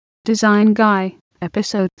Design Guy,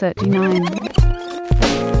 Episode 39.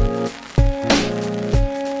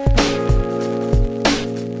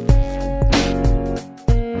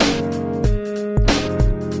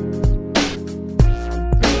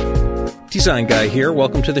 Design Guy here.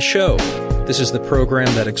 Welcome to the show. This is the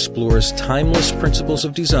program that explores timeless principles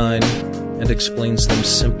of design and explains them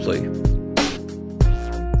simply.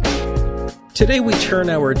 Today we turn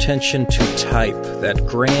our attention to type, that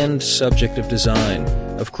grand subject of design,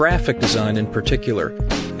 of graphic design in particular,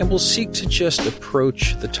 and we'll seek to just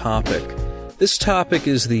approach the topic. This topic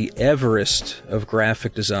is the Everest of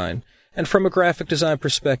graphic design, and from a graphic design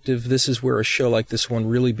perspective, this is where a show like this one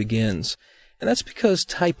really begins. And that's because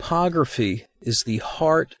typography is the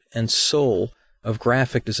heart and soul of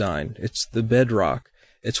graphic design. It's the bedrock.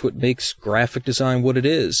 It's what makes graphic design what it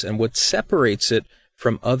is, and what separates it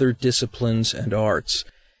from other disciplines and arts.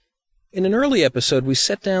 In an early episode, we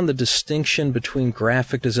set down the distinction between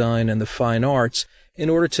graphic design and the fine arts in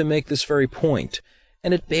order to make this very point.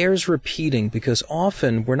 And it bears repeating because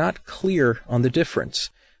often we're not clear on the difference.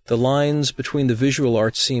 The lines between the visual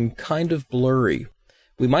arts seem kind of blurry.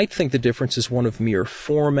 We might think the difference is one of mere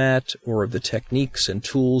format or of the techniques and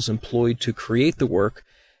tools employed to create the work.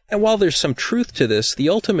 And while there's some truth to this, the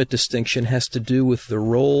ultimate distinction has to do with the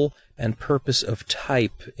role and purpose of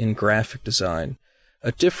type in graphic design,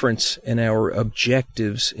 a difference in our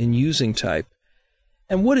objectives in using type.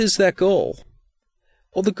 And what is that goal?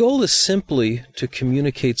 Well, the goal is simply to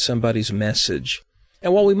communicate somebody's message.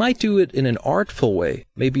 And while we might do it in an artful way,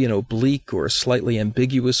 maybe an oblique or a slightly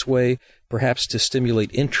ambiguous way, perhaps to stimulate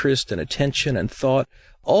interest and attention and thought,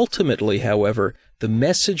 ultimately, however, the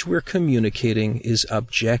message we're communicating is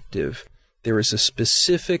objective. There is a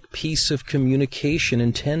specific piece of communication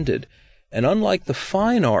intended, and unlike the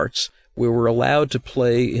fine arts, where we're allowed to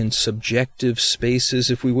play in subjective spaces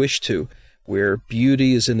if we wish to, where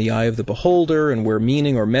beauty is in the eye of the beholder, and where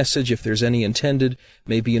meaning or message, if there's any intended,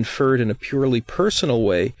 may be inferred in a purely personal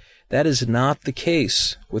way, that is not the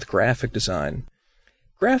case with graphic design.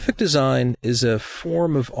 Graphic design is a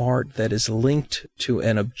form of art that is linked to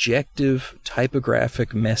an objective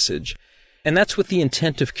typographic message. And that's with the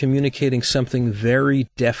intent of communicating something very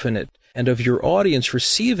definite and of your audience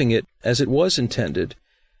receiving it as it was intended.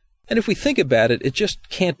 And if we think about it, it just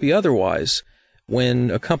can't be otherwise. When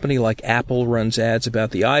a company like Apple runs ads about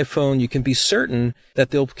the iPhone, you can be certain that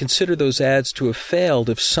they'll consider those ads to have failed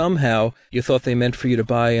if somehow you thought they meant for you to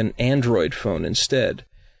buy an Android phone instead.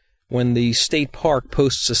 When the state park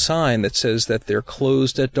posts a sign that says that they're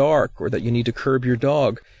closed at dark or that you need to curb your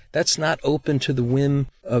dog, that's not open to the whim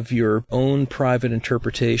of your own private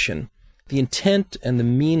interpretation. The intent and the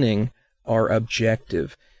meaning are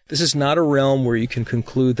objective. This is not a realm where you can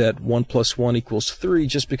conclude that 1 + 1 = 3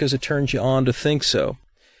 just because it turns you on to think so.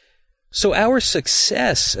 So our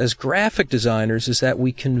success as graphic designers is that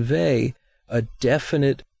we convey a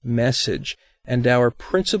definite message, and our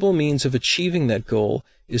principal means of achieving that goal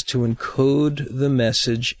is to encode the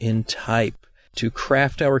message in type, to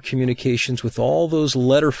craft our communications with all those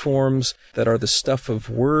letter forms that are the stuff of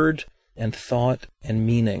word and thought and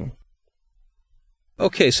meaning.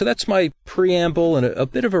 Okay, so that's my preamble and a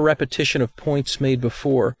bit of a repetition of points made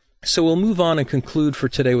before. So we'll move on and conclude for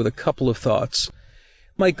today with a couple of thoughts.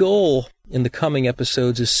 My goal in the coming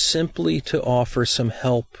episodes is simply to offer some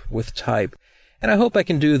help with type. And I hope I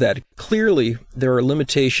can do that. Clearly, there are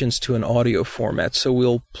limitations to an audio format, so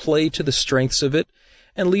we'll play to the strengths of it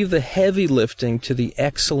and leave the heavy lifting to the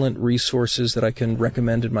excellent resources that I can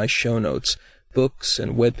recommend in my show notes, books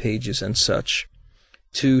and web pages and such.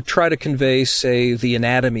 To try to convey, say, the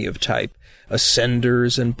anatomy of type,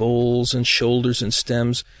 ascenders and bowls and shoulders and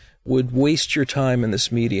stems, would waste your time in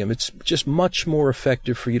this medium. It's just much more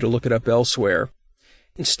effective for you to look it up elsewhere.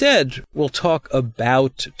 Instead, we'll talk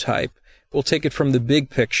about type. We'll take it from the big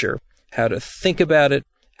picture, how to think about it,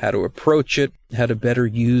 how to approach it, how to better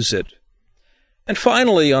use it. And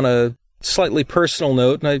finally, on a slightly personal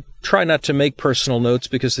note, and I try not to make personal notes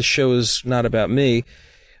because the show is not about me,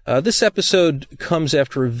 this episode comes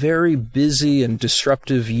after a very busy and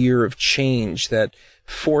disruptive year of change that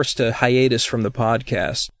forced a hiatus from the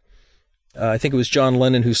podcast. I think it was John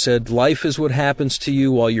Lennon who said, "Life is what happens to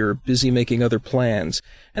you while you're busy making other plans,"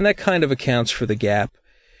 and that kind of accounts for the gap.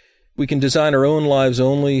 We can design our own lives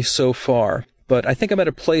only so far, but I think I'm at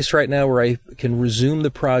a place right now where I can resume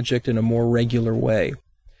the project in a more regular way.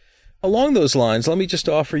 Along those lines, let me just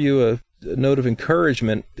offer you a note of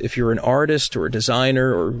encouragement. If you're an artist or a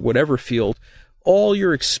designer or whatever field, all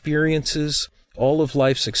your experiences, all of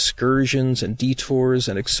life's excursions and detours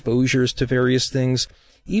and exposures to various things,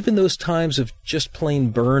 even those times of just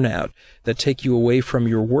plain burnout that take you away from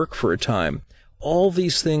your work for a time, all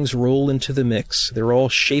these things roll into the mix. They're all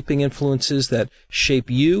shaping influences that shape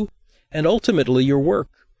you and ultimately your work,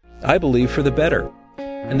 I believe, for the better.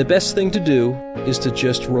 And the best thing to do is to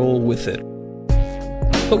just roll with it.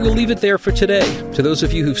 But we'll leave it there for today. To those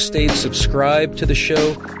of you who've stayed subscribed to the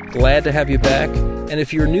show, glad to have you back. And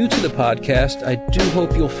if you're new to the podcast, I do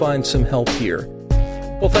hope you'll find some help here.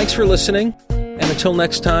 Well, thanks for listening. And until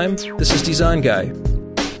next time, this is Design Guy.